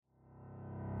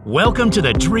Welcome to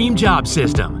the Dream Job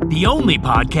System, the only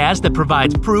podcast that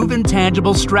provides proven,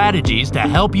 tangible strategies to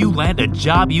help you land a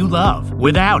job you love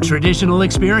without traditional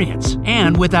experience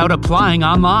and without applying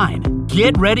online.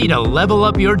 Get ready to level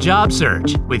up your job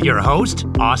search with your host,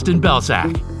 Austin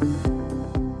Belsak.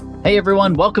 Hey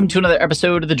everyone, welcome to another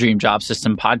episode of the Dream Job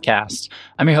System podcast.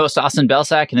 I'm your host, Austin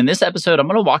Belsak, and in this episode, I'm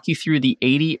going to walk you through the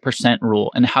 80%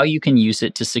 rule and how you can use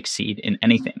it to succeed in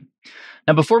anything.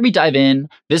 Now, before we dive in,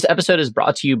 this episode is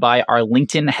brought to you by our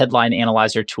LinkedIn Headline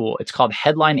Analyzer tool. It's called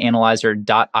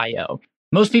headlineanalyzer.io.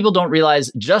 Most people don't realize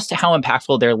just how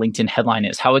impactful their LinkedIn headline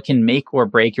is, how it can make or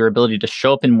break your ability to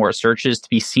show up in more searches, to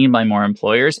be seen by more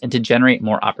employers, and to generate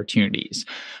more opportunities.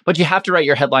 But you have to write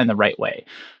your headline the right way.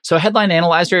 So Headline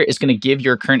Analyzer is going to give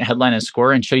your current headline a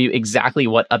score and show you exactly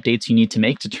what updates you need to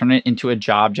make to turn it into a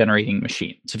job-generating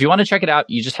machine. So if you want to check it out,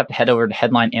 you just have to head over to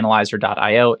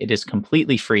headlineanalyzer.io. It is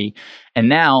completely free. And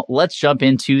now let's jump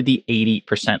into the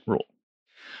 80% rule.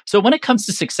 So when it comes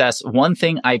to success, one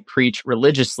thing I preach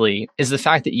religiously is the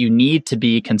fact that you need to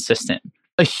be consistent.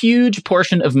 A huge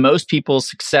portion of most people's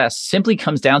success simply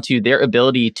comes down to their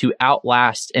ability to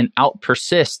outlast and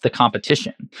outpersist the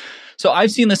competition. So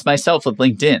I've seen this myself with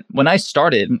LinkedIn. When I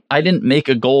started, I didn't make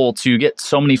a goal to get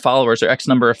so many followers or X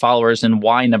number of followers in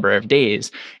Y number of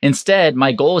days. Instead,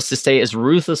 my goal was to stay as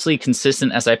ruthlessly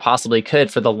consistent as I possibly could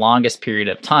for the longest period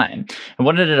of time. And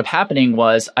what ended up happening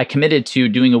was I committed to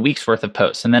doing a week's worth of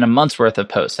posts, and then a month's worth of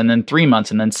posts, and then 3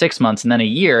 months, and then 6 months, and then a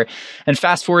year. And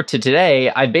fast forward to today,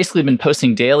 I've basically been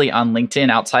posting daily on LinkedIn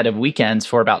outside of weekends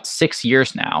for about 6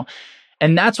 years now.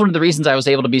 And that's one of the reasons I was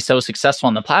able to be so successful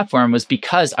on the platform, was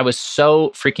because I was so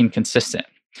freaking consistent.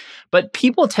 But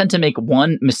people tend to make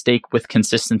one mistake with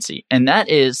consistency, and that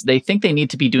is they think they need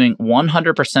to be doing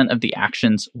 100% of the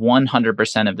actions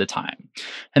 100% of the time.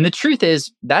 And the truth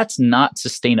is that's not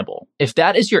sustainable. If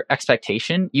that is your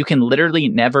expectation, you can literally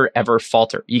never, ever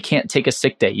falter. You can't take a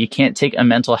sick day. You can't take a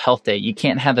mental health day. You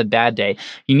can't have a bad day.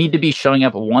 You need to be showing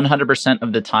up 100%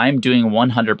 of the time, doing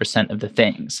 100% of the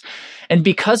things. And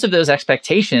because of those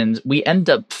expectations, we end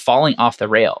up falling off the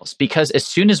rails, because as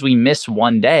soon as we miss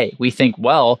one day, we think,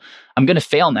 well, I'm going to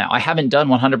fail now. I haven't done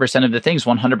 100% of the things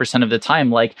 100% of the time,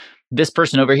 like this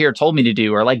person over here told me to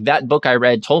do, or like that book I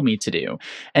read told me to do.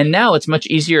 And now it's much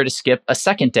easier to skip a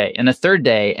second day and a third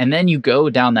day, and then you go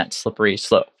down that slippery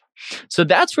slope. So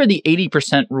that's where the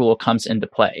 80% rule comes into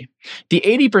play. The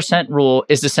 80% rule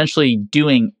is essentially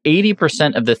doing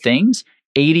 80% of the things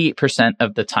 80%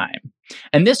 of the time.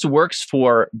 And this works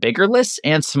for bigger lists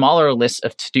and smaller lists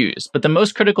of to-dos. But the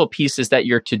most critical piece is that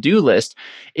your to-do list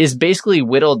is basically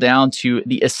whittled down to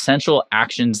the essential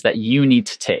actions that you need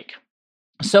to take.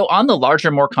 So on the larger,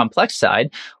 more complex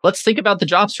side, let's think about the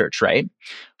job search, right?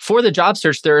 For the job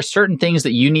search, there are certain things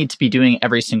that you need to be doing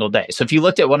every single day. So if you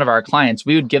looked at one of our clients,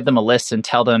 we would give them a list and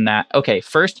tell them that, okay,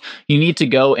 first, you need to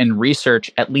go and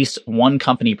research at least one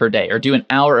company per day, or do an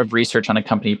hour of research on a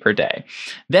company per day.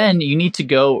 Then you need to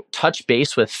go touch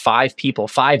base with 5 people,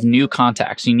 5 new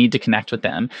contacts. You need to connect with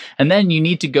them. And then you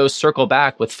need to go circle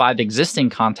back with 5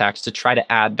 existing contacts to try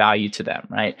to add value to them,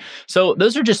 right? So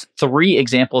those are just 3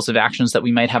 examples of actions that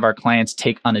we might have our clients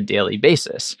take on a daily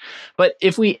basis. But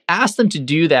if we ask them to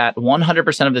do that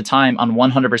 100% of the time on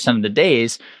 100% of the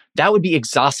days, that would be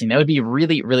exhausting. That would be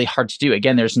really, really hard to do.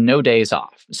 Again, there's no days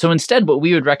off. So instead, what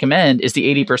we would recommend is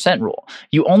the 80% rule.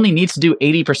 You only need to do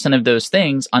 80% of those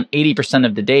things on 80%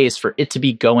 of the days for it to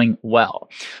be going well.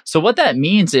 So what that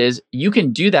means is you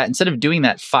can do that. Instead of doing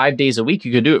that 5 days a week,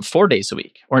 you could do it 4 days a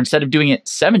week. Or instead of doing it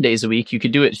 7 days a week, you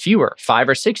could do it fewer, 5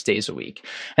 or 6 days a week.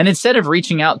 And instead of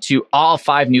reaching out to all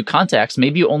 5 new contacts,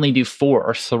 maybe you only do 4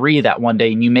 or 3 that one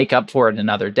day and you make up for it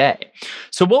another day.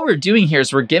 So what we're doing here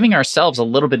is we're giving ourselves a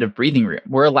little bit of breathing room.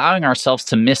 We're allowing ourselves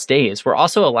to miss days. We're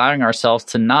also allowing ourselves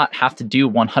to not have to do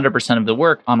 100% of the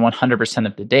work on 100%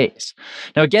 of the days.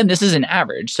 Now, again, this is an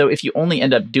average. So if you only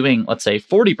end up doing, let's say,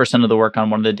 40% of the work on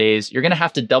one of the days, you're going to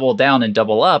have to double down and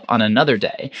double up on another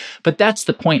day. But that's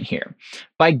the point here.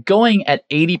 By going at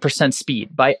 80%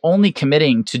 speed, by only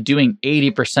committing to doing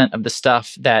 80% of the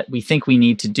stuff that we think we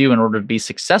need to do in order to be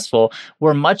successful,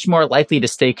 we're much more likely to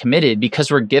stay committed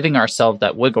because we're giving ourselves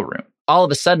that wiggle room. All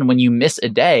of a sudden, when you miss a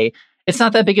day, it's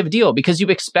not that big of a deal because you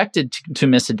expected to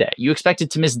miss a day. You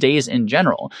expected to miss days in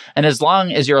general. And as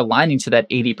long as you're aligning to that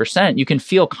 80%, you can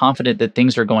feel confident that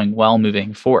things are going well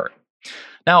moving forward.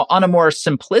 Now, on a more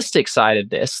simplistic side of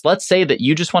this, let's say that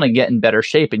you just want to get in better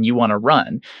shape and you want to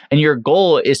run, and your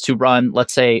goal is to run,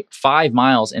 let's say, 5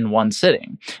 miles in one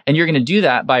sitting. And you're going to do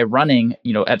that by running,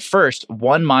 at first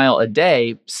 1 mile a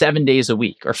day, 7 days a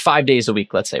week, or 5 days a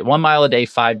week, let's say 1 mile a day,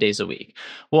 5 days a week.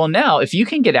 Well, now if you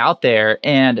can get out there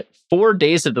and 4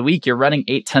 days of the week, you're running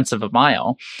 0.8 of a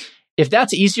mile. If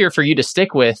that's easier for you to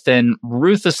stick with than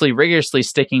ruthlessly, rigorously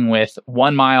sticking with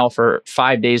 1 mile for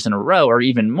 5 days in a row or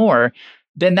even more,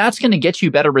 then that's going to get you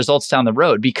better results down the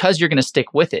road because you're going to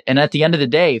stick with it. And at the end of the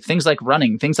day, things like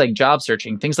running, things like job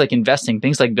searching, things like investing,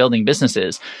 things like building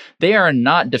businesses, they are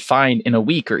not defined in a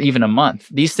week or even a month.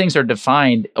 These things are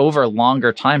defined over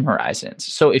longer time horizons.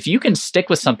 So if you can stick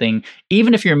with something,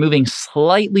 even if you're moving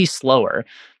slightly slower,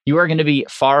 you are going to be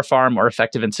far, far more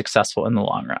effective and successful in the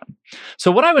long run.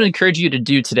 So what I would encourage you to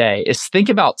do today is think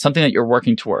about something that you're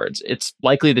working towards. It's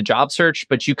likely the job search,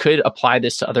 but you could apply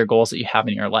this to other goals that you have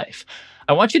in your life.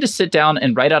 I want you to sit down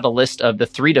and write out a list of the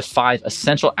 3 to 5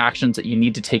 essential actions that you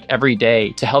need to take every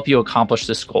day to help you accomplish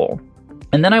this goal.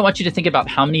 And then I want you to think about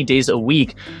how many days a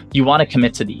week you want to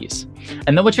commit to these.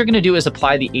 And then what you're going to do is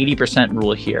apply the 80%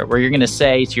 rule here, where you're going to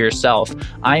say to yourself,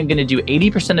 I am going to do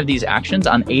 80% of these actions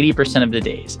on 80% of the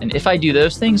days. And if I do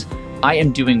those things, I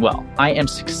am doing well. I am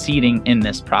succeeding in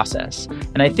this process.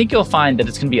 And I think you'll find that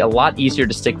it's going to be a lot easier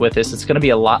to stick with this. It's going to be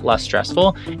a lot less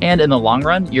stressful. And in the long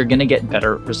run, you're going to get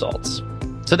better results.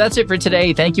 So that's it for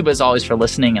today. Thank you as always for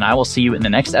listening, and I will see you in the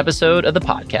next episode of the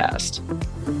podcast.